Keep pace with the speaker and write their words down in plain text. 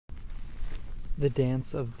The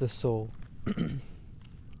dance of the soul.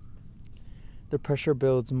 The pressure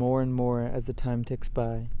builds more and more as the time ticks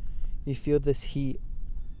by. You feel this heat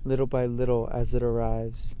little by little as it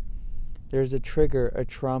arrives. There is a trigger, a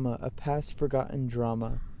trauma, a past forgotten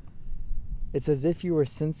drama. It's as if you were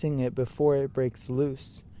sensing it before it breaks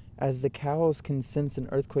loose, as the cows can sense an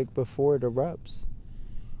earthquake before it erupts.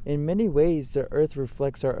 In many ways, the earth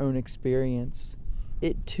reflects our own experience.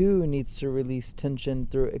 It too needs to release tension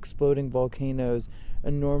through exploding volcanoes,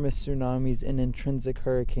 enormous tsunamis, and intrinsic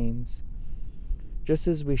hurricanes. Just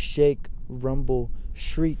as we shake, rumble,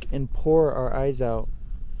 shriek, and pour our eyes out,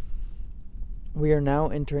 we are now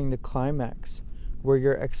entering the climax, where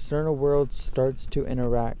your external world starts to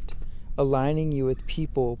interact, aligning you with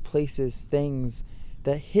people, places, things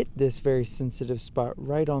that hit this very sensitive spot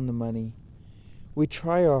right on the money. We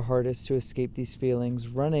try our hardest to escape these feelings,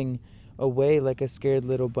 running away like a scared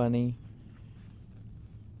little bunny.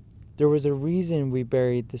 There was a reason we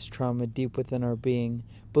buried this trauma deep within our being,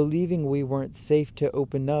 believing we weren't safe to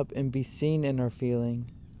open up and be seen in our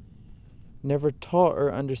feeling. Never taught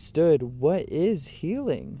or understood what is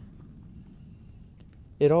healing.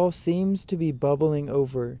 It all seems to be bubbling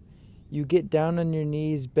over. You get down on your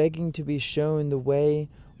knees, begging to be shown the way.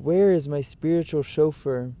 Where is my spiritual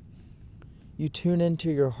chauffeur? You tune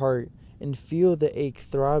into your heart and feel the ache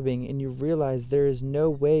throbbing, and you realize there is no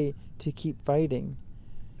way to keep fighting.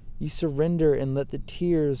 You surrender and let the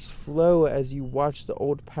tears flow as you watch the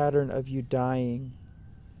old pattern of you dying.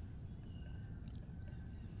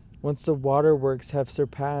 Once the waterworks have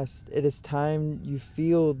surpassed, it is time you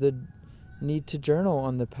feel the need to journal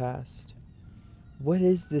on the past. What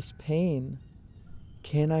is this pain?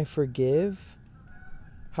 Can I forgive?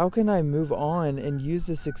 How can I move on and use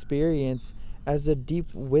this experience as a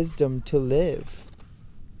deep wisdom to live?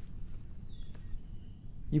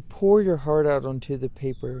 You pour your heart out onto the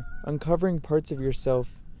paper, uncovering parts of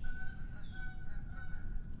yourself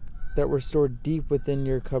that were stored deep within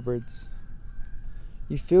your cupboards.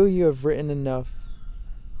 You feel you have written enough.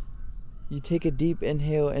 You take a deep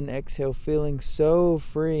inhale and exhale, feeling so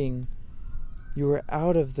freeing. You are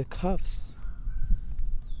out of the cuffs.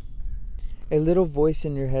 A little voice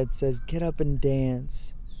in your head says, "Get up and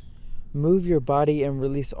dance. Move your body and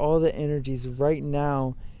release all the energies right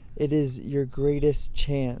now. It is your greatest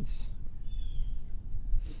chance."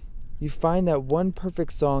 You find that one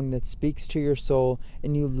perfect song that speaks to your soul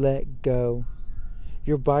and you let go.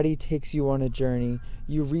 Your body takes you on a journey.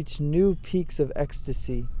 You reach new peaks of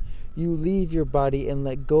ecstasy. You leave your body and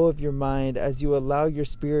let go of your mind as you allow your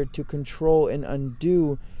spirit to control and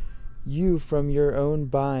undo you from your own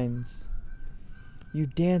binds. You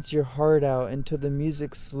dance your heart out until the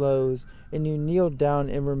music slows, and you kneel down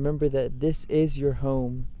and remember that this is your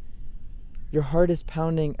home. Your heart is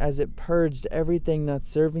pounding as it purged everything not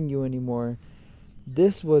serving you anymore.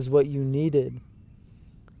 This was what you needed.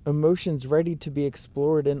 Emotions ready to be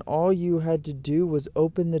explored, and all you had to do was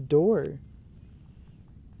open the door.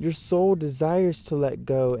 Your soul desires to let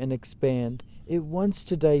go and expand. It wants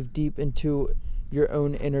to dive deep into your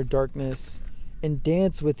own inner darkness and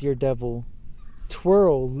dance with your devil.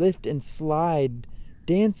 Twirl, lift, and slide,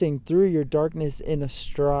 dancing through your darkness in a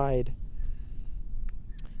stride.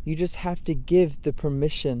 You just have to give the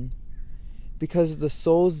permission, because the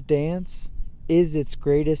soul's dance is its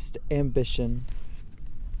greatest ambition.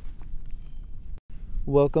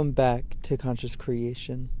 Welcome back to Conscious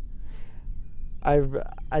Creation.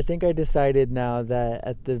 I think I decided now that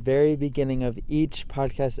at the very beginning of each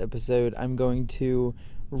podcast episode, I'm going to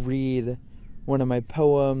read one of my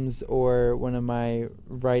poems or one of my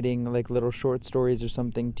writing, like little short stories or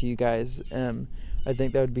something to you guys. I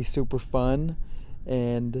think that would be super fun,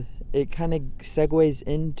 and it kind of segues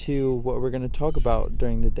into what we're going to talk about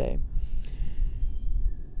during the day.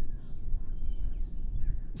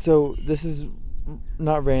 So this is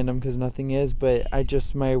not random because nothing is, but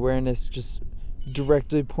my awareness just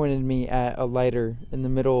directly pointed me at a lighter in the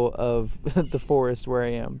middle of the forest where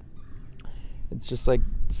I am. It's just like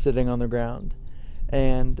sitting on the ground.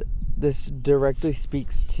 And this directly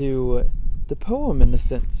speaks to the poem in a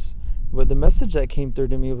sense. But the message that came through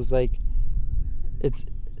to me was like, it's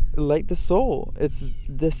like the soul.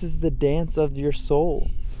 This is the dance of your soul.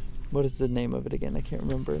 What is the name of it again? I can't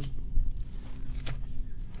remember.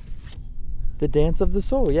 The dance of the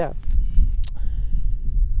soul, yeah.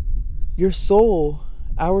 Your soul,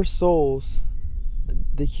 our souls,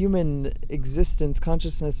 the human existence,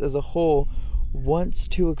 consciousness as a whole, wants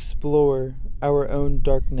to explore our own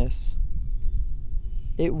darkness.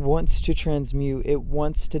 It wants to transmute. It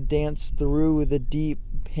wants to dance through the deep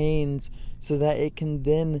pains so that it can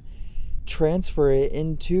then transfer it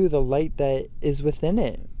into the light that is within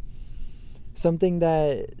it. something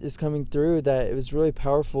that is coming through that it was really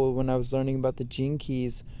powerful when I was learning about the gene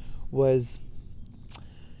keys was,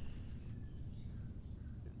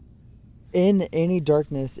 in any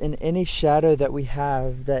darkness, in any shadow that we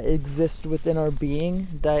have that exists within our being,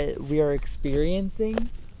 that we are experiencing,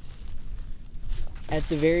 at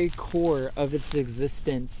the very core of its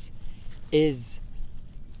existence is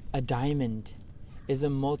a diamond, is a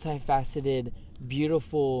multifaceted,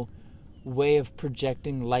 beautiful way of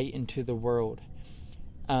projecting light into the world.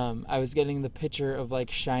 I was getting the picture of like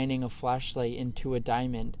shining a flashlight into a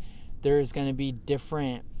diamond. There's going to be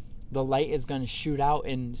the light is going to shoot out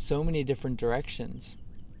in so many different directions.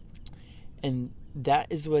 And that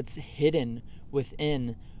is what's hidden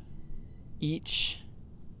within each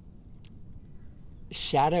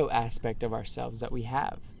shadow aspect of ourselves that we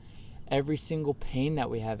have. Every single pain that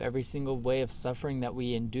we have, every single way of suffering that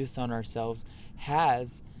we induce on ourselves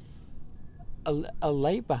has a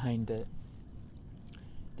light behind it.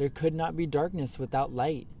 There could not be darkness without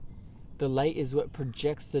light. The light is what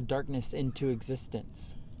projects the darkness into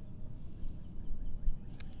existence.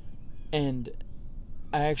 And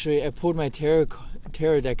I pulled my tarot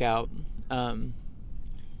deck out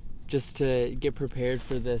just to get prepared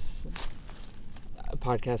for this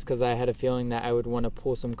podcast, because I had a feeling that I would want to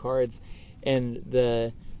pull some cards, and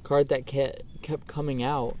the card that kept coming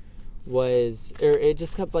out it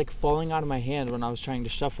just kept like falling out of my hand when I was trying to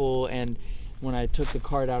shuffle and when I took the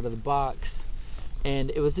card out of the box, and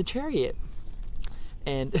it was the Chariot.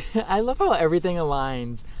 And I love how everything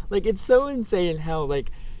aligns. Like, it's so insane how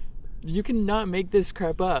like you cannot make this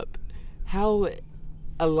crap up, how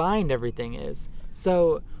aligned everything is.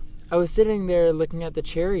 So I was sitting there looking at the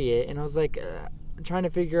Chariot, and I was like trying to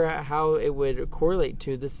figure out how it would correlate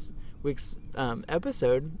to this week's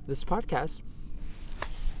episode, this podcast.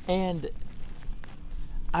 And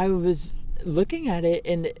I was looking at it,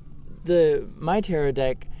 and my tarot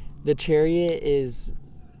deck, the Chariot it's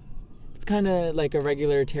kind of like a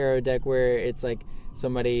regular tarot deck where it's like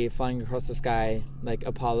somebody flying across the sky, like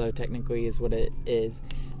Apollo technically is what it is.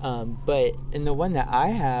 But in the one that I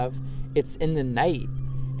have, it's in the night,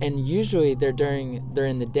 and usually they're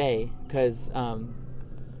in the day, because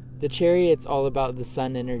the Chariot's all about the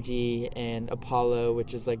sun energy, and Apollo,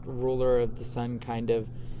 which is like ruler of the sun, kind of.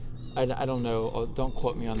 I don't know. Oh, don't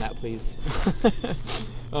quote me on that, please.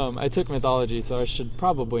 I took mythology, so I should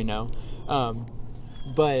probably know.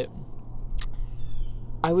 But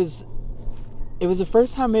it was the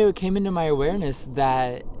first time it came into my awareness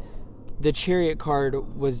that the Chariot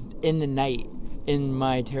card was in the night in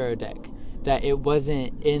my tarot deck. That it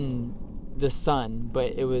wasn't in the sun,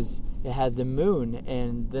 but it had the moon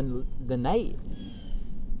and then the night.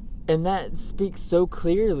 And that speaks so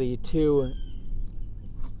clearly to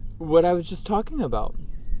what I was just talking about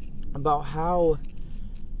how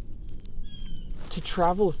to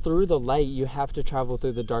travel through the light, you have to travel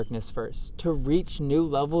through the darkness first. To reach new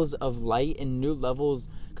levels of light and new levels,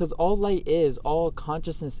 because all light is, all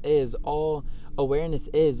consciousness is, all awareness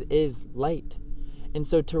is light. And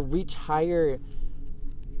so to reach higher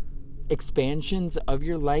expansions of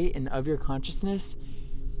your light and of your consciousness,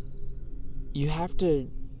 you have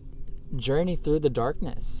to journey through the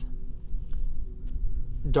darkness.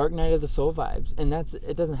 Dark Night of the Soul vibes. And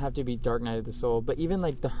it doesn't have to be Dark Night of the Soul, but even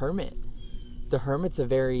like the Hermit. The Hermit's a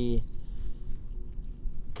very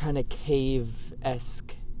kind of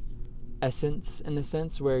cave-esque essence, in a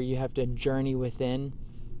sense, where you have to journey within,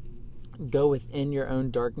 go within your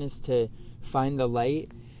own darkness to find the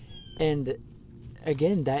light. And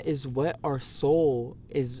again, that is what our soul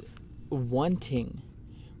is wanting.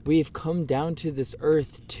 We've come down to this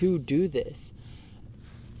earth to do this.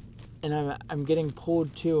 And I'm getting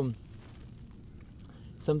pulled to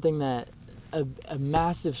something that a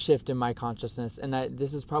massive shift in my consciousness, and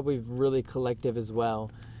this is probably really collective as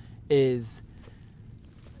well, is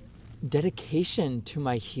dedication to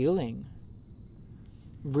my healing.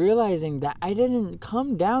 Realizing that I didn't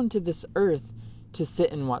come down to this earth to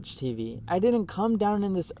sit and watch TV. I didn't come down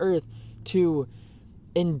in this earth to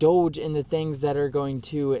indulge in the things that are going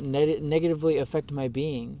to negatively affect my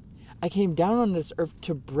being. I came down on this earth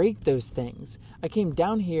to break those things. I came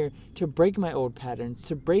down here to break my old patterns,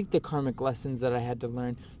 to break the karmic lessons that I had to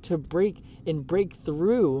learn, to break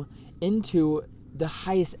through into the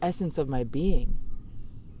highest essence of my being.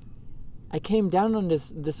 I came down on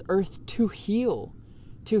this earth to heal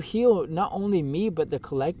not only me, but the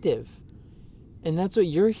collective. And that's what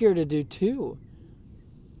you're here to do too.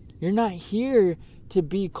 You're not here to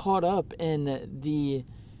be caught up in the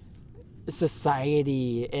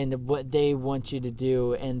society and what they want you to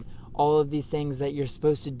do and all of these things that you're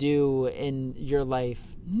supposed to do in your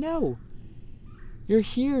life. No. You're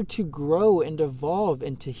here to grow and evolve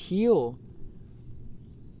and to heal.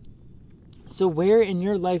 So where in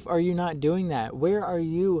your life are you not doing that? Where are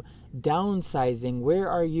you downsizing? Where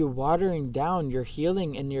are you watering down your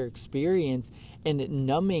healing and your experience and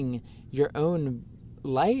numbing your own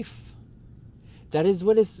life? That is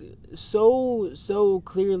what is so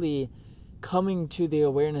clearly coming to the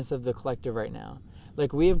awareness of the collective right now.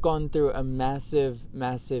 Like, we have gone through a massive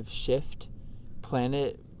shift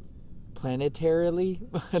planetarily.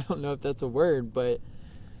 I don't know if that's a word, but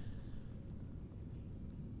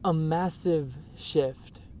a massive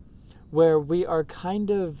shift where we're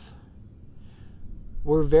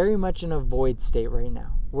very much in a void state right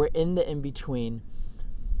now. We're in the in-between.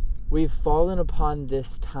 We've fallen upon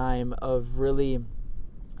this time of really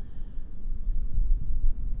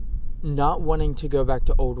not wanting to go back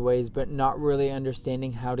to old ways, but not really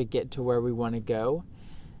understanding how to get to where we want to go.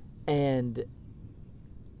 And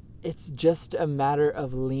it's just a matter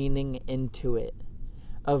of leaning into it,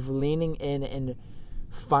 of leaning in and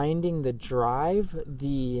finding the drive,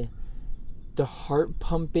 the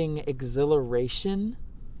heart-pumping exhilaration,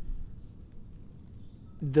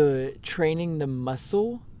 the training the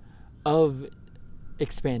muscle of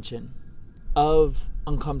expansion, of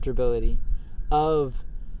uncomfortability, of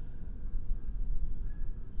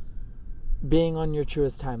being on your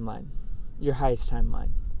truest timeline, your highest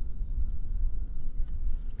timeline.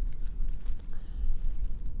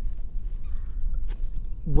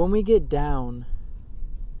 When we get down,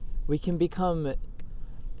 we can become...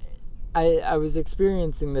 I was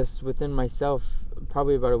experiencing this within myself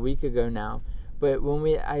probably about a week ago now, but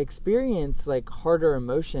when I experience like harder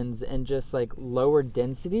emotions and just like lower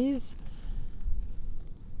densities,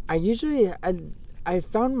 I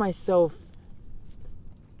found myself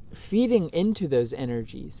feeding into those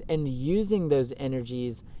energies and using those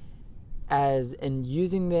energies and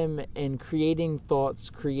using them and creating thoughts,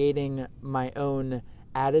 creating my own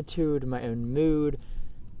attitude, my own mood,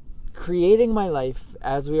 creating my life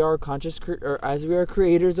as we are as we are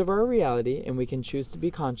creators of our reality, and we can choose to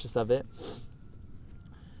be conscious of it.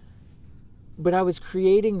 But I was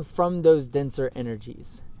creating from those denser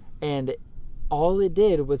energies, and all it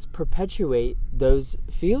did was perpetuate those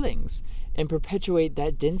feelings and perpetuate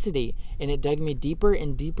that density, and it dug me deeper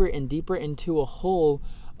and deeper and deeper into a hole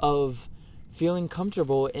of feeling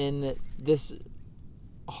comfortable in this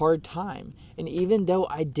hard time. And even though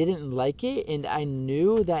I didn't like it and I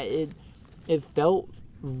knew that it felt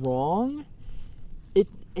wrong,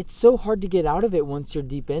 it's so hard to get out of it once you're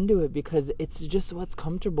deep into it, because it's just what's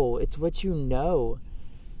comfortable. It's what you know.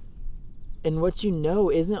 And what you know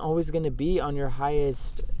isn't always going to be on your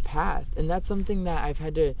highest path. And that's something that I've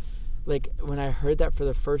had to, like, when I heard that for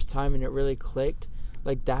the first time and it really clicked,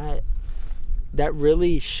 like that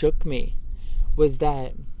really shook me, was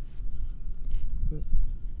that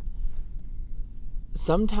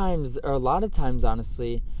sometimes, or a lot of times,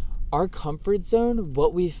 honestly, our comfort zone,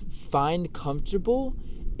 what we find comfortable,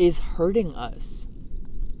 is hurting us.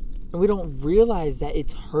 And we don't realize that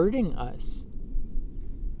it's hurting us.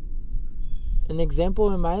 An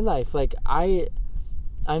example in my life, like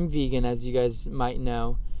I'm vegan, as you guys might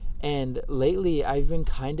know, and lately I've been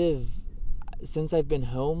since I've been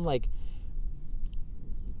home, like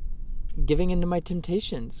giving into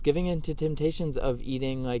temptations of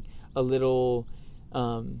eating like a little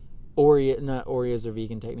not Oreos are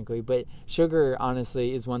vegan technically, but sugar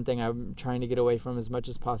honestly is one thing I'm trying to get away from as much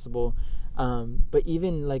as possible. But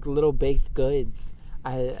even like little baked goods,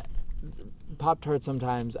 Pop-Tarts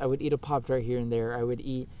sometimes, I would eat a Pop-Tart here and there. I would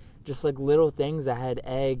eat just like little things that had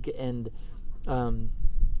egg and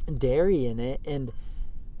dairy in it, and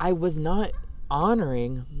I was not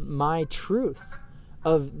honoring my truth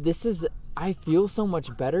of I feel so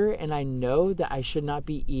much better, and I know that I should not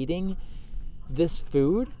be eating this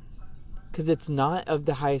food because it's not of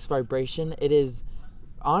the highest vibration. It is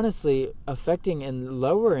honestly affecting and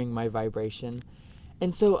lowering my vibration.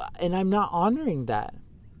 And I'm not honoring that.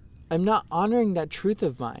 I'm not honoring that truth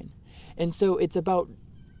of mine. And so it's about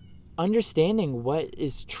understanding what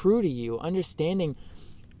is true to you, understanding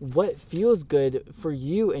what feels good for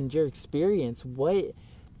you and your experience, what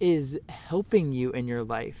is helping you in your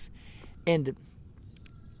life, and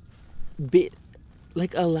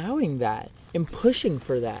allowing that and pushing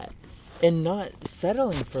for that and not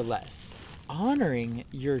settling for less, honoring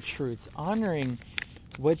your truths, honoring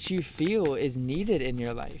what you feel is needed in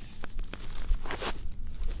your life.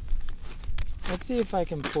 Let's see if I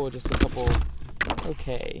can pull just a couple.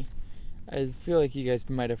 Okay, I feel like you guys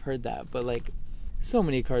might have heard that, but like so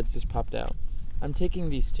many cards just popped out. I'm taking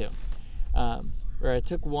these two, or I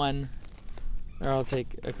took one, or I'll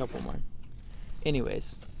take a couple more.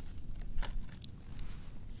 Anyways,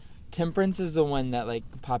 Temperance is the one that like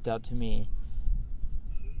popped out to me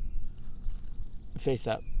face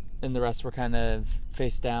up, and the rest were kind of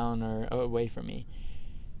face down or away from me.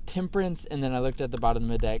 Temperance, and then I looked at the bottom of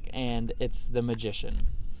the deck, and it's the Magician.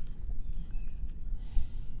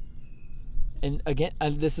 And again,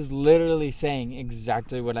 this is literally saying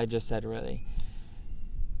exactly what I just said, really.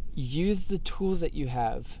 Use the tools that you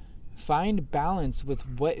have. Find balance with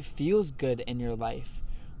what feels good in your life.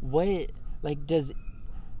 What, like, does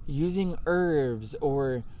using herbs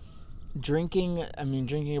or drinking a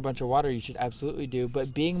bunch of water, you should absolutely do,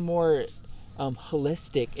 but being more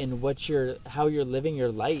holistic in how you're living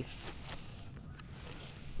your life,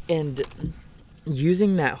 and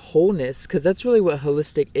using that wholeness, because that's really what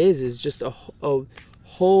holistic is just a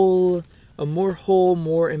more whole,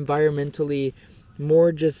 more environmentally,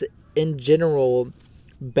 more just in general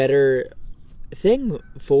better thing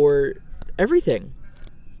for everything.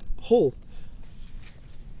 Whole.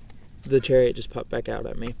 The chariot just popped back out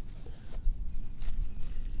at me.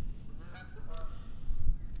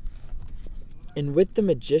 And with the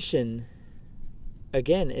Magician,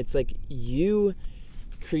 again, it's like you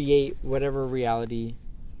create whatever reality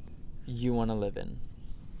you want to live in.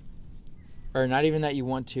 Or not even that you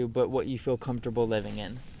want to, but what you feel comfortable living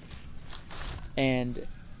in. And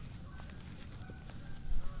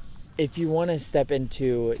if you want to step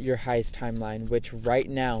into your highest timeline, which right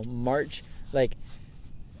now, March, like,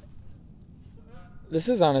 this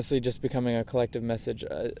is honestly just becoming a collective message,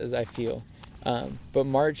 as I feel. But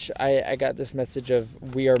March, I got this message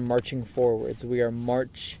of we are marching forwards. We are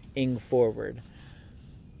marching forward.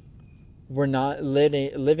 We're not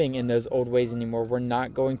living in those old ways anymore. We're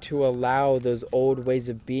not going to allow those old ways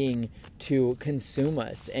of being to consume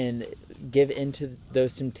us and give into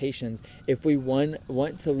those temptations. If we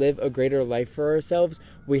want to live a greater life for ourselves,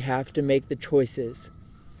 we have to make the choices.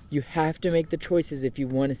 You have to make the choices if you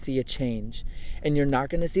want to see a change. And you're not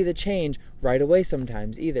going to see the change right away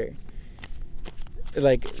sometimes either.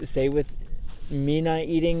 Like, say with me not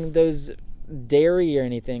eating those dairy or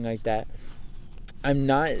anything like that,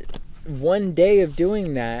 one day of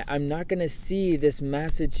doing that, I'm not going to see this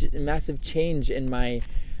massive change in my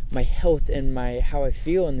health and how I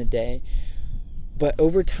feel in the day. But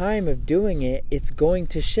over time of doing it, it's going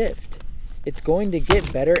to shift. It's going to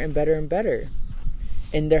get better and better and better.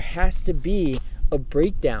 And there has to be a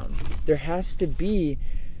breakdown. There has to be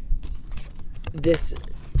this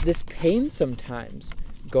pain sometimes.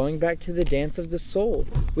 Going back to the dance of the soul,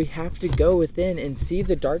 we have to go within and see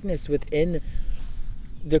the darkness within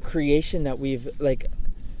the creation that we've, like,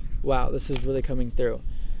 wow, this is really coming through.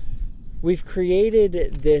 We've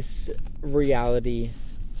created this reality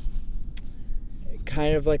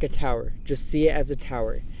kind of like a tower. Just see it as a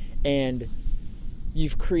tower. And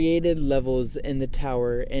you've created levels in the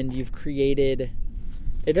tower, and you've created,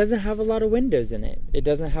 it doesn't have a lot of windows in it. It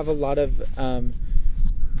doesn't have a lot of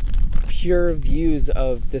pure views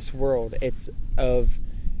of this world. It's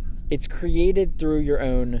created through your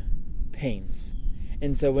own pains.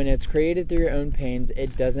 And so when it's created through your own pains,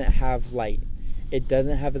 it doesn't have light. It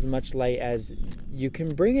doesn't have as much light as you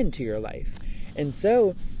can bring into your life. And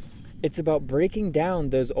so it's about breaking down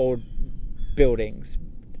those old buildings,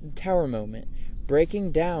 tower moment,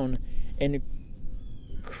 breaking down and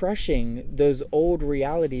crushing those old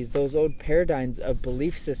realities, those old paradigms of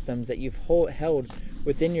belief systems that you've held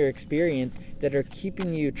within your experience that are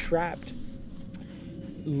keeping you trapped.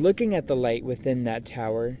 Looking at the light within that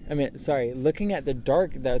tower, looking at the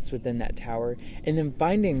dark that's within that tower, and then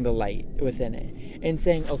finding the light within it, and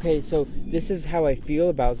saying, okay, so this is how I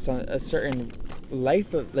feel about a certain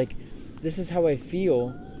life, like, this is how I feel,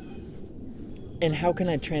 and how can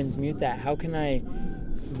I transmute that?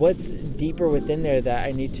 What's deeper within there that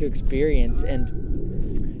I need to experience,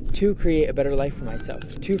 and to create a better life for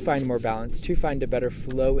myself, to find more balance, to find a better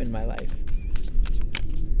flow in my life.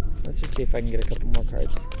 Let's just see if I can get a couple more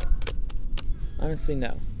cards. Honestly,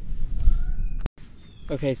 no.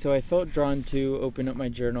 Okay, so I felt drawn to open up my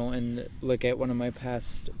journal and look at one of my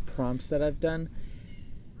past prompts that I've done.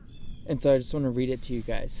 And so I just want to read it to you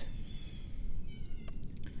guys.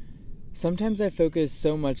 Sometimes I focus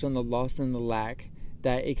so much on the loss and the lack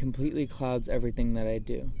that it completely clouds everything that I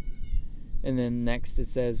do. And then next it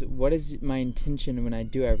says, what is my intention when I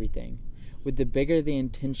do everything? Would the bigger the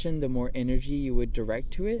intention, the more energy you would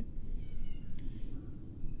direct to it?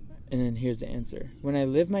 And then here's the answer. When I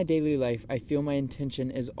live my daily life, I feel my intention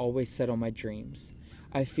is always set on my dreams.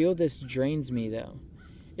 I feel this drains me, though.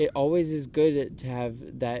 It always is good to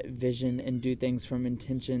have that vision and do things from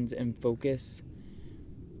intentions and focus.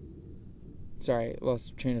 Sorry,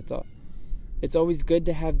 lost train of thought. It's always good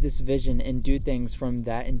to have this vision and do things from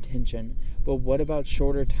that intention, but what about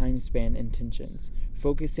shorter time span intentions?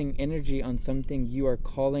 Focusing energy on something you are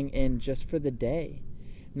calling in just for the day.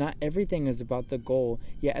 Not everything is about the goal,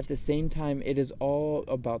 yet at the same time it is all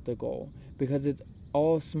about the goal, because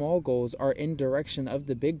all small goals are in direction of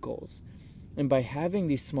the big goals. And by having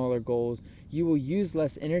these smaller goals, you will use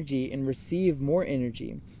less energy and receive more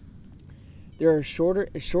energy. There are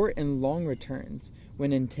short and long returns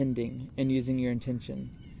when intending and using your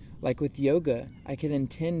intention. Like with yoga, I could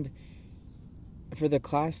intend for the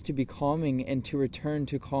class to be calming and to return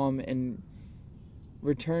to calmness,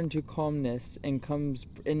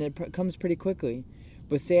 and it comes pretty quickly.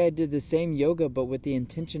 But say I did the same yoga but with the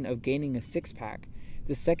intention of gaining a six-pack,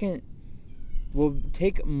 the second will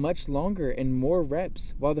take much longer and more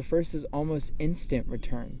reps, while the first is almost instant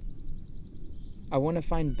return. I want to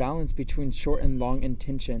find balance between short and long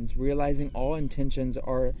intentions, realizing all intentions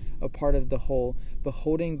are a part of the whole, but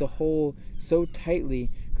holding the whole so tightly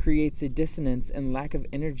creates a dissonance and lack of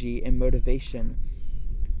energy and motivation.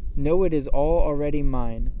 Know it is all already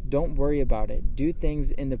mine. Don't worry about it. Do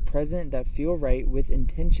things in the present that feel right with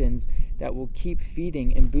intentions that will keep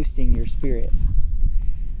feeding and boosting your spirit.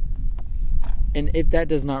 And if that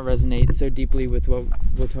does not resonate so deeply with what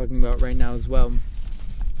we're talking about right now as well,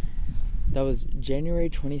 that was January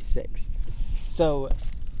 26th. So,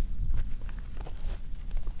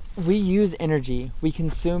 we use energy, we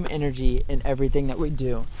consume energy in everything that we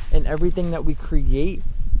do. And everything that we create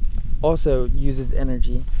also uses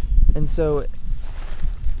energy. And so,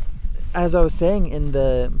 as I was saying in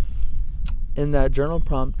that journal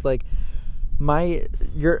prompt, like,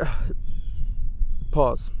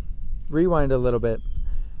 pause, rewind a little bit.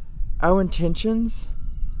 Our intentions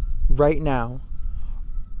right now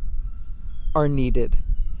are needed.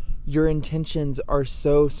 Your intentions are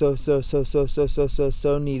so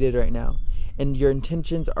needed right now. And your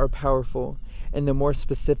intentions are powerful. And the more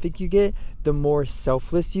specific you get, the more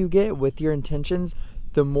selfless you get with your intentions,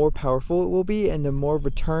 the more powerful it will be, and the more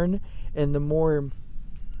return and the more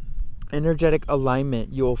energetic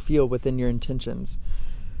alignment you will feel within your intentions.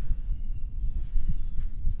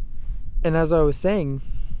 And as I was saying,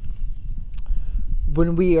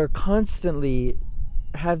 when we are constantly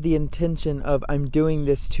have the intention of, I'm doing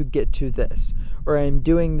this to get to this, or I'm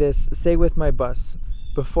doing this, say with my bus,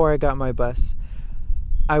 before I got my bus,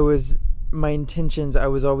 I was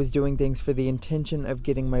always doing things for the intention of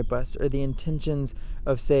getting my bus, or the intentions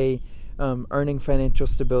of, say, earning financial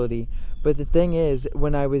stability. But the thing is,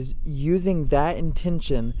 when I was using that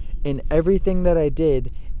intention in everything that I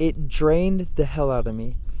did, it drained the hell out of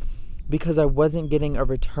me, because I wasn't getting a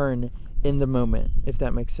return in the moment, if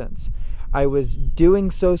that makes sense. I was doing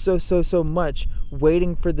so much,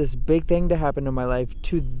 waiting for this big thing to happen in my life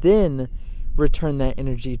to then return that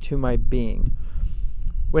energy to my being.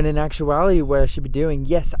 When in actuality, what I should be doing,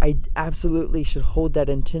 yes, I absolutely should hold that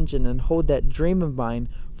intention and hold that dream of mine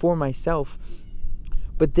for myself.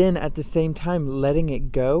 But then at the same time, letting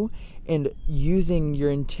it go and using your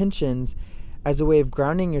intentions as a way of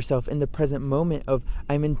grounding yourself in the present moment of,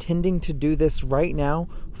 I'm intending to do this right now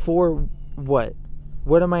for what?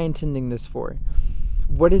 What am I intending this for?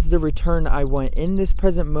 What is the return I want in this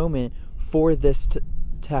present moment for this to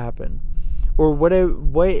happen? Or what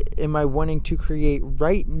am I wanting to create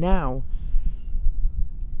right now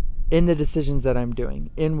in the decisions that I'm doing,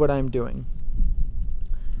 in what I'm doing?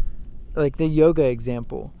 Like the yoga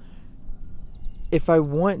example. If I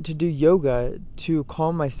want to do yoga to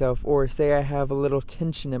calm myself, or say I have a little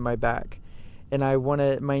tension in my back, and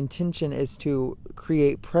my intention is to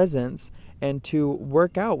create presence and to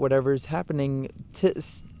work out whatever's happening,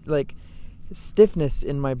 like stiffness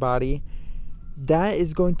in my body, that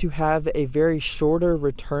is going to have a very shorter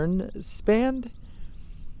return span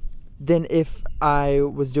than if I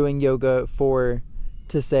was doing yoga to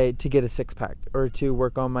get a six-pack or to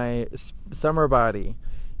work on my summer body.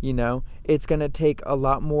 It's going to take a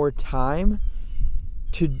lot more time,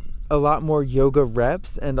 a lot more yoga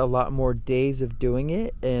reps, and a lot more days of doing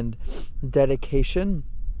it and dedication.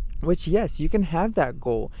 Which, yes, you can have that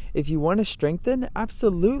goal. If you want to strengthen,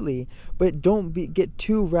 absolutely. But don't get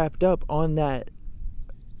too wrapped up on that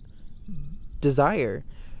desire.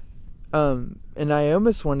 And I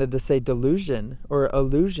almost wanted to say delusion or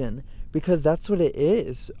illusion, because that's what it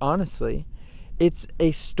is, honestly. It's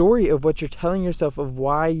a story of what you're telling yourself of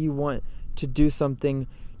why you want to do something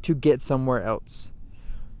to get somewhere else.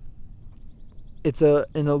 It's an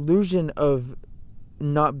illusion of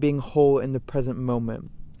not being whole in the present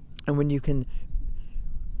moment. And when you can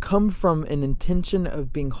come from an intention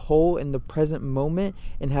of being whole in the present moment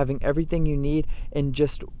and having everything you need and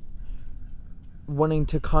just wanting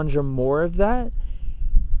to conjure more of that,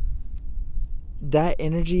 that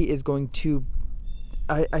energy is going to,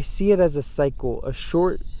 I see it as a cycle, a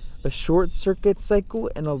short circuit cycle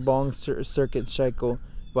and a long circuit cycle.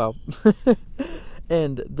 Wow.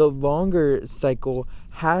 And the longer cycle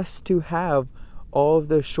has to have all of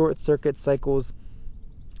those short circuit cycles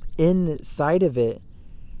inside of it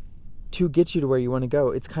to get you to where you want to go.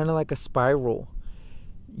 It's kind of like a spiral.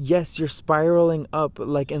 Yes, you're spiraling up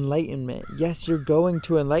like enlightenment. Yes, you're going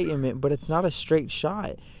to enlightenment, but it's not a straight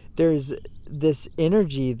shot. There's this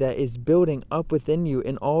energy that is building up within you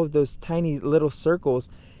in all of those tiny little circles,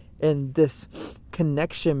 and this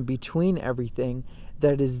connection between everything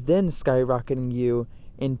that is then skyrocketing you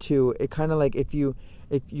into it. Kind of like if your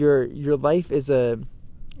life is a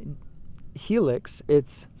helix,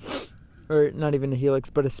 or not even a helix,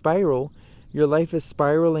 but a spiral. Your life is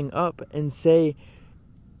spiraling up, and say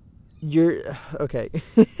you're okay.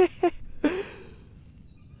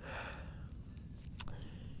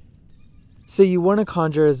 So you want to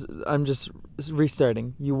conjure, I'm just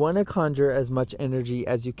restarting. You want to conjure as much energy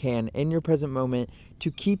as you can in your present moment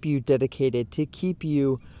to keep you dedicated, to keep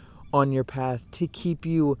you on your path, to keep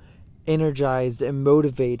you energized and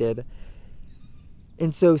motivated.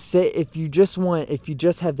 And so say if you just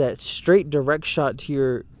have that straight direct shot to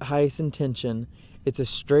your highest intention, it's a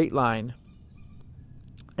straight line.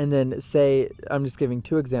 And then say, I'm just giving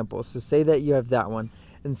two examples. So say that you have that one,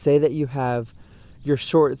 and say that you have your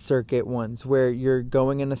short circuit ones where you're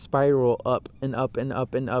going in a spiral up and up and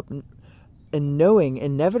up and up, and knowing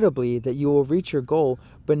inevitably that you will reach your goal,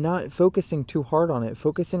 but not focusing too hard on it,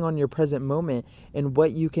 focusing on your present moment and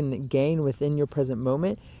what you can gain within your present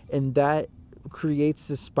moment, and that creates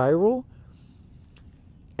the spiral.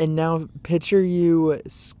 And now picture you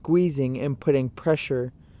squeezing and putting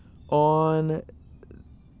pressure on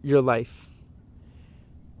your life,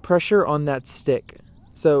 pressure on that stick.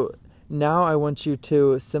 So now I want you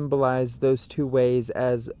to symbolize those two ways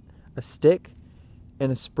as a stick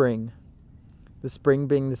and a spring. The spring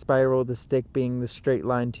being the spiral, the stick being the straight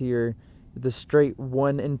line to the straight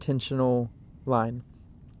one intentional line.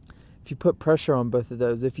 If you put pressure on both of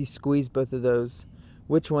those, if you squeeze both of those,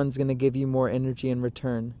 which one's going to give you more energy in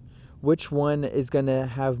return? Which one is going to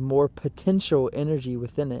have more potential energy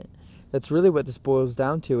within it? That's really what this boils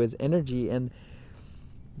down to, is energy. And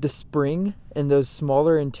the spring and those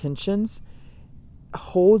smaller intentions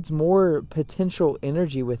holds more potential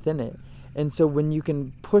energy within it. And so when you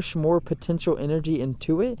can push more potential energy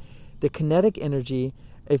into it, the kinetic energy,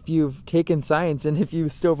 if you've taken science and if you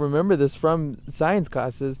still remember this from science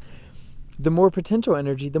classes, the more potential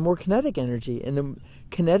energy, the more kinetic energy. And the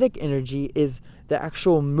kinetic energy is the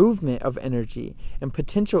actual movement of energy, and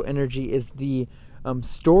potential energy is the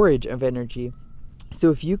storage of energy.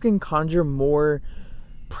 So if you can conjure more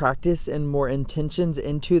practice and more intentions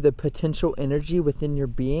into the potential energy within your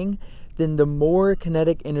being, then the more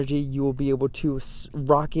kinetic energy you will be able to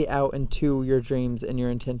rocket out into your dreams and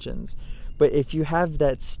your intentions. But if you have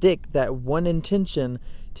that stick, that one intention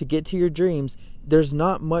to get to your dreams, there's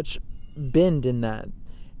not much bend in that,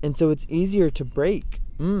 and so it's easier to break.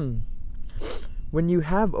 When you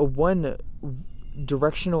have a one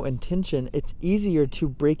directional intention, it's easier to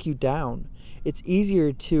break you down. It's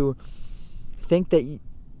easier to think that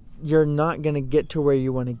you're not going to get to where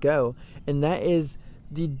you want to go, and that is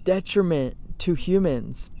the detriment to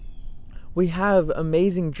humans. We have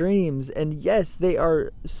amazing dreams, and yes, they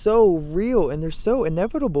are so real and they're so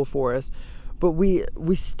inevitable for us, but we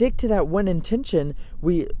stick to that one intention.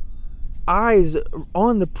 We eyes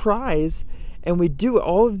on the prize, and we do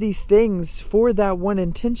all of these things for that one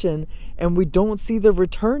intention, and we don't see the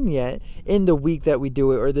return yet in the week that we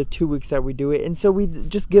do it or the 2 weeks that we do it. And so we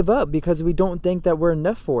just give up because we don't think that we're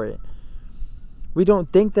enough for it. We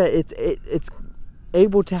don't think that it's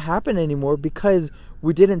able to happen anymore because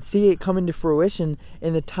we didn't see it come into fruition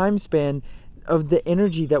in the time span of the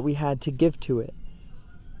energy that we had to give to it.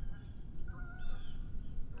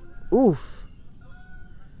 Oof.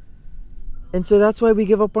 And so that's why we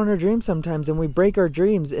give up on our dreams sometimes, and we break our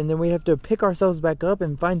dreams, and then we have to pick ourselves back up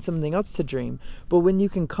and find something else to dream. But when you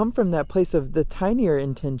can come from that place of the tinier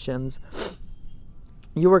intentions,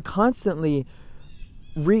 you are constantly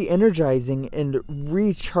re-energizing and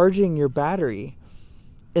recharging your battery.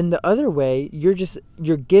 In the other way, you're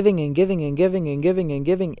giving and giving and giving and giving and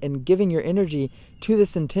giving and giving your energy to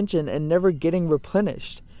this intention and never getting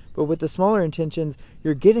replenished. But with the smaller intentions,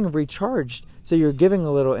 you're getting recharged. So you're giving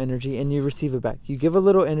a little energy and you receive it back. You give a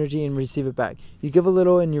little energy and receive it back. You give a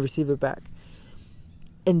little and you receive it back.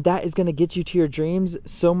 And that is going to get you to your dreams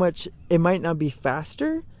so much. It might not be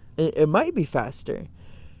faster. It might be faster.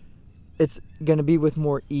 It's going to be with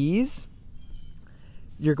more ease.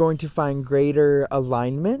 you're going to find greater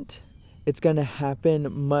alignment. It's going to happen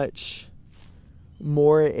much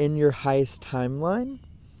more in your highest timeline.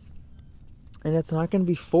 And it's not going to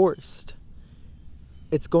be forced.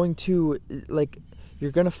 It's going to, like,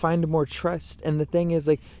 you're going to find more trust. And the thing is,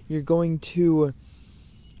 like, you're going to,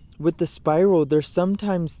 with the spiral, there's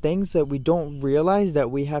sometimes things that we don't realize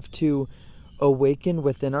that we have to awaken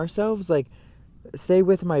within ourselves. Like, say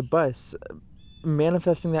with my bus,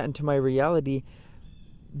 manifesting that into my reality,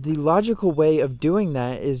 the logical way of doing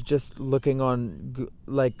that is just looking on,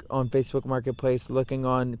 like, on Facebook Marketplace, looking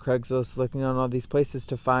on Craigslist, looking on all these places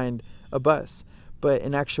to find a bus. But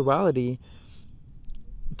in actuality,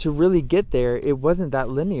 to really get there, it wasn't that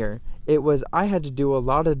linear. It was, I had to do a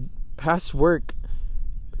lot of past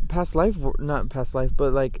life, not past life,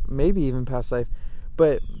 but like maybe even past life,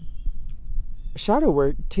 but shadow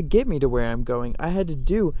work to get me to where I'm going.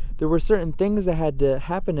 There were certain things that had to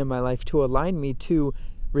happen in my life to align me to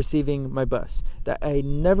receiving my bus that I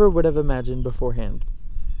never would have imagined beforehand.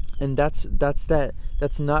 And that's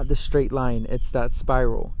not the straight line, it's that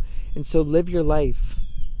spiral. And so live your life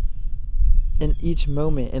in each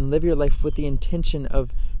moment, and live your life with the intention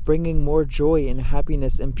of bringing more joy and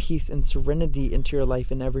happiness and peace and serenity into your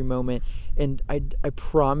life in every moment. And I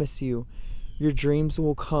promise you, your dreams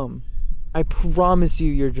will come. I promise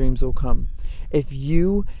you, your dreams will come. If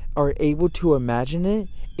you are able to imagine it,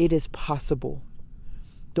 it is possible.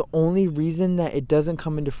 The only reason that it doesn't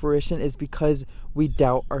come into fruition is because we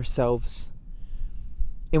doubt ourselves.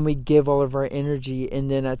 And we give all of our energy,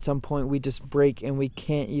 and then at some point we just break and we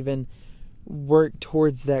can't even work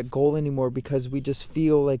towards that goal anymore because we just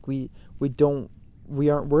feel like we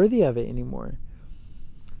aren't worthy of it anymore.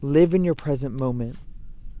 Live in your present moment.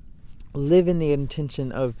 Live in the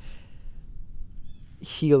intention of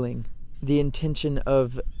healing, the intention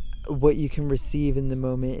of what you can receive in the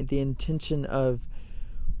moment, the intention of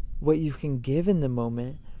what you can give in the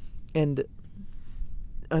moment, and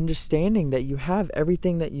understanding that you have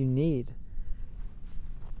everything that you need.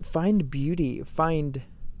 Find beauty.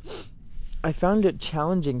 I found it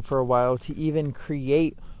challenging for a while to even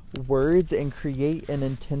create words and create an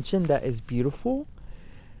intention that is beautiful,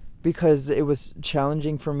 because it was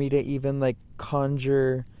challenging for me to even like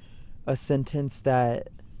conjure a sentence that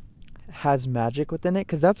has magic within it,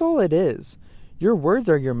 because that's all it is. Your words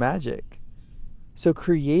are your magic. So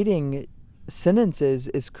creating sentences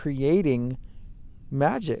is creating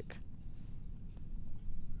magic.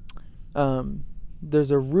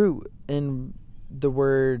 There's a root in the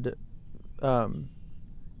word, I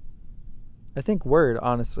think word,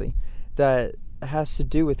 honestly, that has to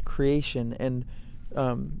do with creation and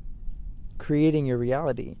creating your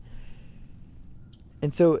reality.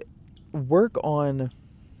 And so work on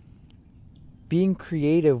being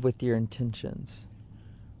creative with your intentions.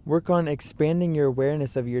 Work on expanding your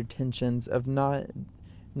awareness of your intentions, of not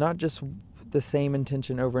just the same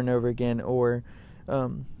intention over and over again, or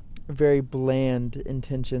very bland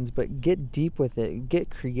intentions, but get deep with it, get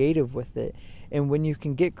creative with it. And when you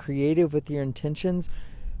can get creative with your intentions,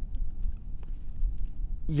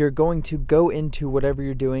 you're going to go into whatever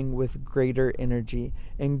you're doing with greater energy,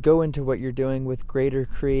 and go into what you're doing with greater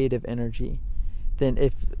creative energy than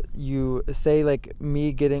if you say, like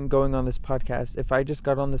me going on this podcast. If I just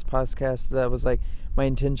got on this podcast that was like, my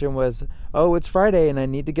intention was, oh, it's Friday and I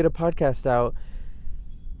need to get a podcast out,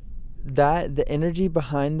 that the energy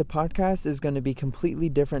behind the podcast is going to be completely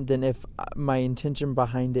different than if my intention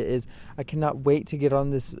behind it is, I cannot wait to get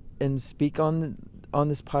on this and speak on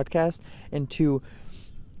this podcast, and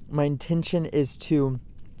my intention is to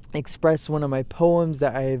express one of my poems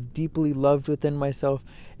that I have deeply loved within myself,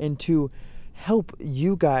 and to help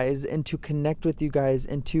you guys, and to connect with you guys,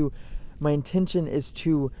 and my intention is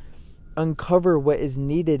to uncover what is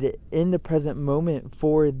needed in the present moment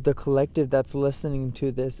for the collective that's listening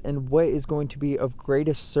to this, and what is going to be of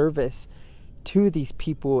greatest service to these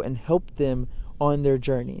people and help them on their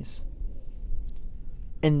journeys.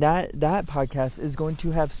 And that podcast is going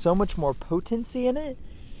to have so much more potency in it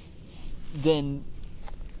than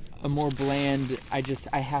a more bland,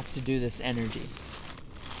 I have to do this energy.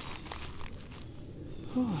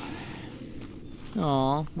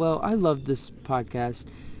 Aw, well, I love this podcast.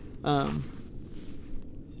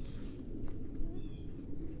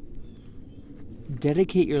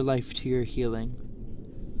 Dedicate your life to your healing.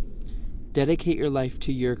 Dedicate your life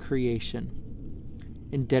to your creation.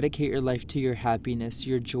 And dedicate your life to your happiness,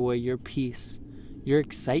 your joy, your peace, your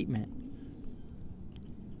excitement.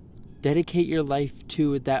 Dedicate your life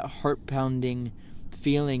to that heart-pounding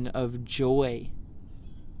feeling of joy.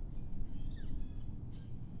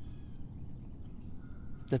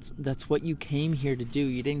 That's what you came here to do.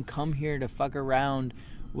 You didn't come here to fuck around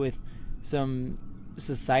with some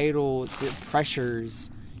societal pressures.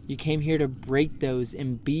 You came here to break those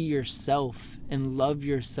and be yourself and love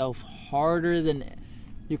yourself harder than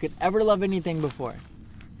you could ever love anything before.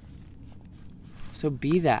 So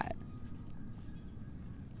be that.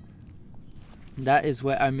 That is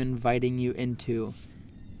what I'm inviting you into.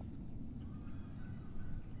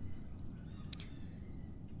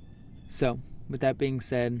 So, with that being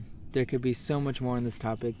said, there could be so much more on this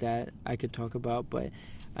topic that I could talk about, but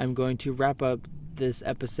I'm going to wrap up this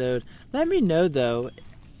episode. Let me know, though,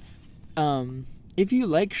 if you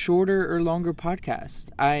like shorter or longer podcasts.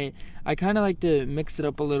 I kind of like to mix it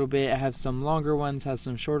up a little bit. I have some longer ones, have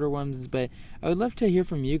some shorter ones, but I would love to hear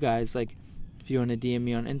from you guys. Like, if you want to DM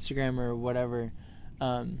me on Instagram or whatever,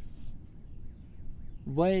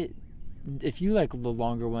 if you like the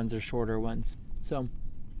longer ones or shorter ones. So,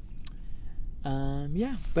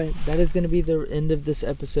 yeah, but that is going to be the end of this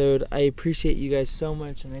episode. I appreciate you guys so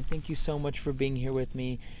much, and I thank you so much for being here with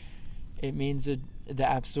me. It means the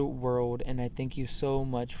absolute world, and I thank you so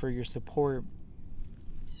much for your support.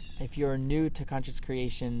 If you're new to Conscious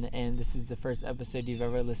Creation and this is the first episode you've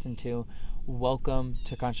ever listened to, welcome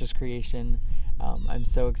to Conscious Creation. I'm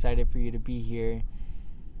so excited for you to be here.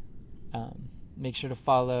 Make sure to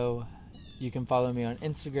follow. You can follow me on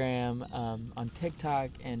Instagram, on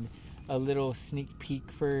TikTok, and a little sneak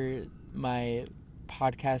peek for my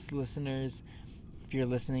podcast listeners. If you're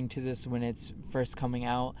listening to this when it's first coming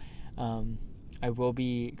out, I will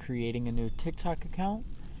be creating a new TikTok account.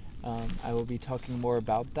 I will be talking more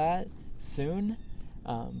about that soon.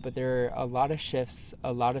 But there are a lot of shifts,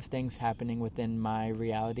 a lot of things happening within my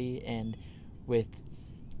reality and with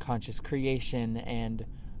conscious creation and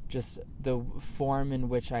just the form in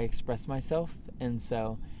which I express myself. And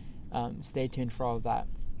so stay tuned for all of that.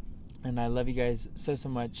 And I love you guys so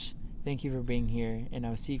much. Thank you for being here. And I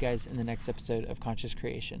will see you guys in the next episode of Conscious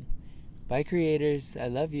Creation. Bye, creators. I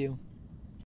love you.